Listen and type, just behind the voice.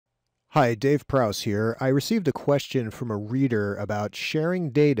Hi, Dave Prowse here. I received a question from a reader about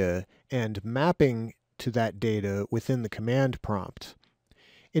sharing data and mapping to that data within the command prompt.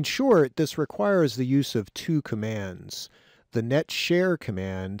 In short, this requires the use of two commands, the netshare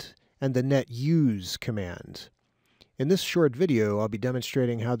command and the netuse command. In this short video, I'll be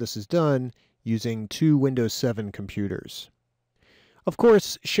demonstrating how this is done using two Windows 7 computers. Of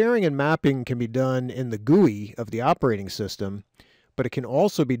course, sharing and mapping can be done in the GUI of the operating system, but it can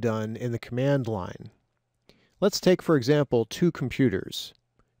also be done in the command line. Let's take, for example, two computers.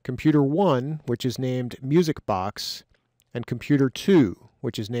 Computer 1, which is named MusicBox, and Computer 2,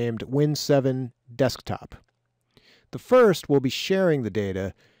 which is named Win7 Desktop. The first will be sharing the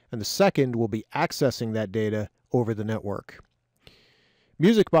data, and the second will be accessing that data over the network.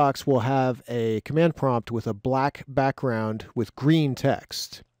 MusicBox will have a command prompt with a black background with green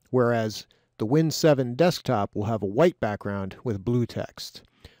text, whereas the Win7 Desktop will have a white background with blue text.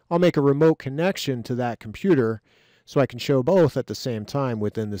 I'll make a remote connection to that computer so I can show both at the same time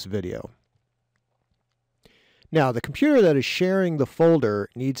within this video. Now, the computer that is sharing the folder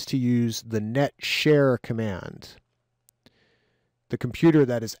needs to use the netshare command. The computer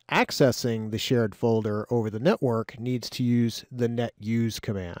that is accessing the shared folder over the network needs to use the netuse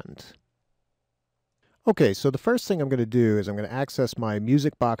command. Okay, so the first thing I'm going to do is I'm going to access my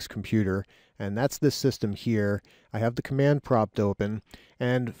MusicBox computer, and that's this system here. I have the command prompt open,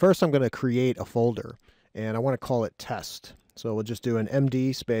 and first I'm going to create a folder, and I want to call it test. So we'll just do an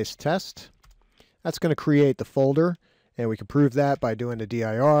MD space test. That's going to create the folder, and we can prove that by doing a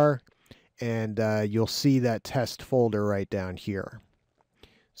dir, and you'll see that test folder right down here.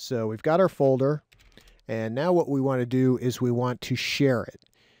 So we've got our folder, and now what we want to do is we want to share it.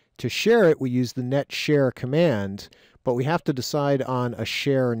 To share it, we use the netshare command, but we have to decide on a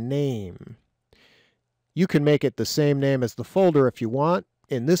share name. You can make it the same name as the folder if you want.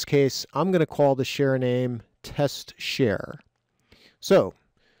 In this case, I'm going to call the share name testshare. So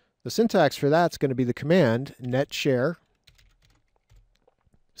the syntax for that's going to be the command netshare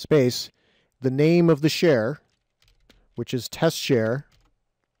space the name of the share, which is testshare,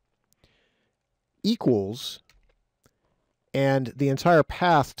 equals and the entire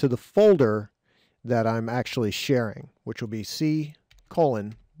path to the folder that I'm actually sharing, which will be C:\test.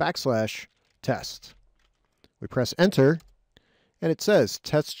 We press enter, and it says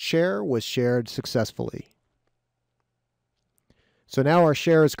testshare was shared successfully. So now our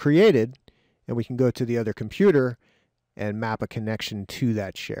share is created, and we can go to the other computer and map a connection to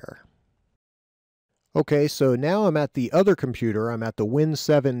that share. Okay, so now I'm at the other computer. I'm at the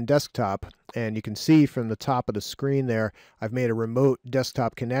Win7 Desktop, and you can see from the top of the screen there, I've made a remote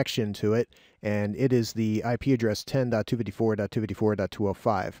desktop connection to it, and it is the IP address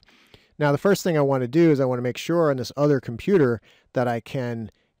 10.254.254.205. Now, the first thing I want to do is I want to make sure on this other computer that I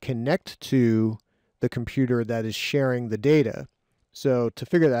can connect to the computer that is sharing the data. So to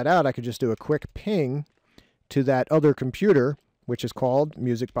figure that out, I could just do a quick ping to that other computer, which is called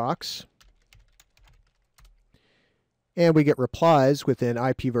MusicBox. And we get replies within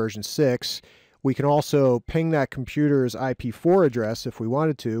IP version 6. We can also ping that computer's IP4 address if we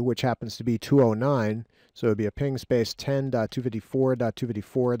wanted to, which happens to be 209. So it would be a ping space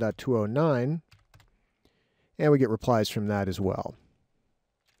 10.254.254.209. And we get replies from that as well.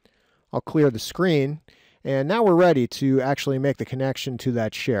 I'll clear the screen. And now we're ready to actually make the connection to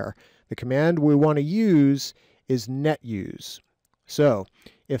that share. The command we want to use is netuse. So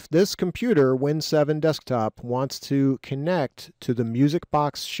if this computer, Win7 Desktop, wants to connect to the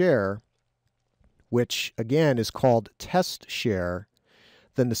MusicBox share, which again is called testshare,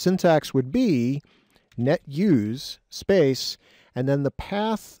 then the syntax would be netuse space and then the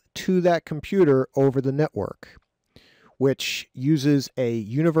path to that computer over the network, which uses a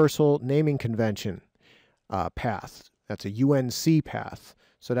universal naming convention path. That's a UNC path.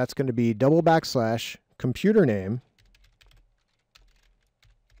 So that's going to be /computer name,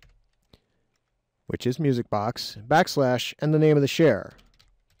 which is MusicBox, / and the name of the share.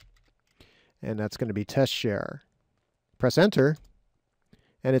 And that's going to be testshare. Press enter,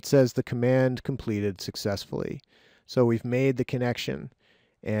 and it says the command completed successfully. So we've made the connection,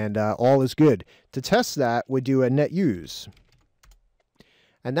 and all is good. To test that, we do a netuse.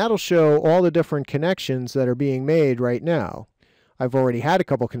 And that'll show all the different connections that are being made right now. I've already had a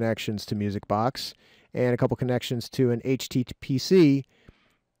couple connections to MusicBox, and a couple connections to an HTTPC.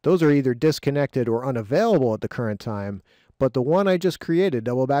 Those are either disconnected or unavailable at the current time, but the one I just created,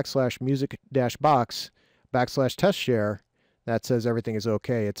 /music-box /testshare, that says everything is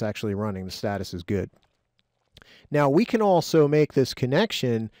okay. It's actually running. The status is good. Now, we can also make this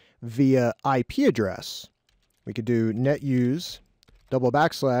connection via IP address. We could do netuse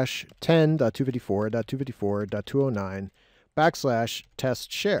 /10.254.254.209 /test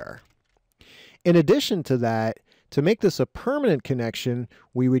share. In addition to that, to make this a permanent connection,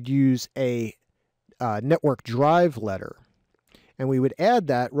 we would use a network drive letter. And we would add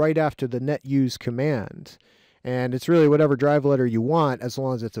that right after the net use command. And it's really whatever drive letter you want as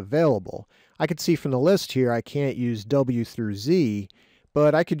long as it's available. I could see from the list here I can't use W through Z,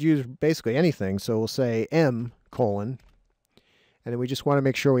 but I could use basically anything. So we'll say M:, and then we just want to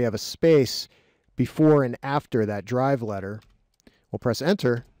make sure we have a space before and after that drive letter. We'll press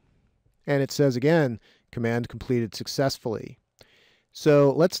enter, and it says again, command completed successfully.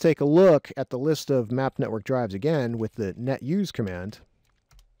 So let's take a look at the list of map network drives again with the net use command.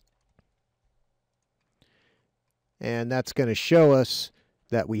 And that's going to show us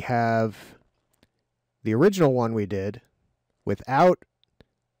that we have the original one we did without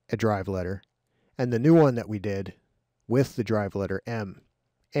a drive letter and the new one that we did with the drive letter M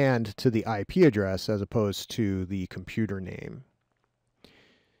and to the IP address as opposed to the computer name.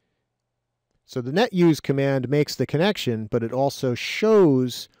 So the net use command makes the connection, but it also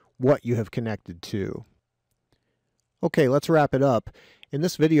shows what you have connected to. Okay, let's wrap it up. In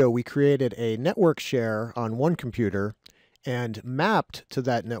this video, we created a network share on one computer and mapped to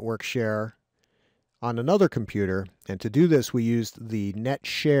that network share on another computer. And to do this, we used the net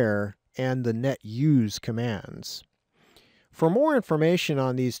share and the net use commands. For more information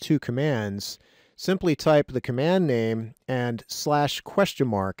on these two commands, simply type the command name and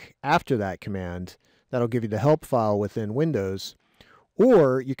 /? after that command. That'll give you the help file within Windows.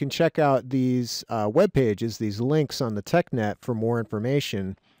 Or you can check out these web pages, these links on the TechNet for more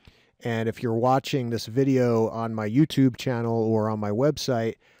information. And if you're watching this video on my YouTube channel or on my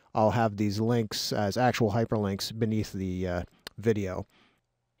website, I'll have these links as actual hyperlinks beneath the video.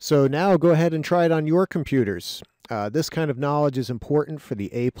 So now go ahead and try it on your computers. This kind of knowledge is important for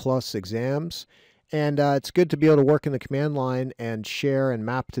the A+ exams. And it's good to be able to work in the command line and share and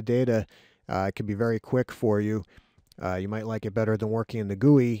map to data. It can be very quick for you. You might like it better than working in the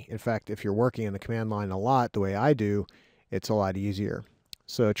GUI. In fact, if you're working in the command line a lot, the way I do, it's a lot easier.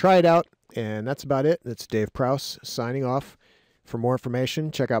 So try it out, and that's about it. It's Dave Prowse signing off. For more information,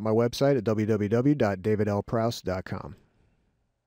 check out my website at www.davidlprowse.com.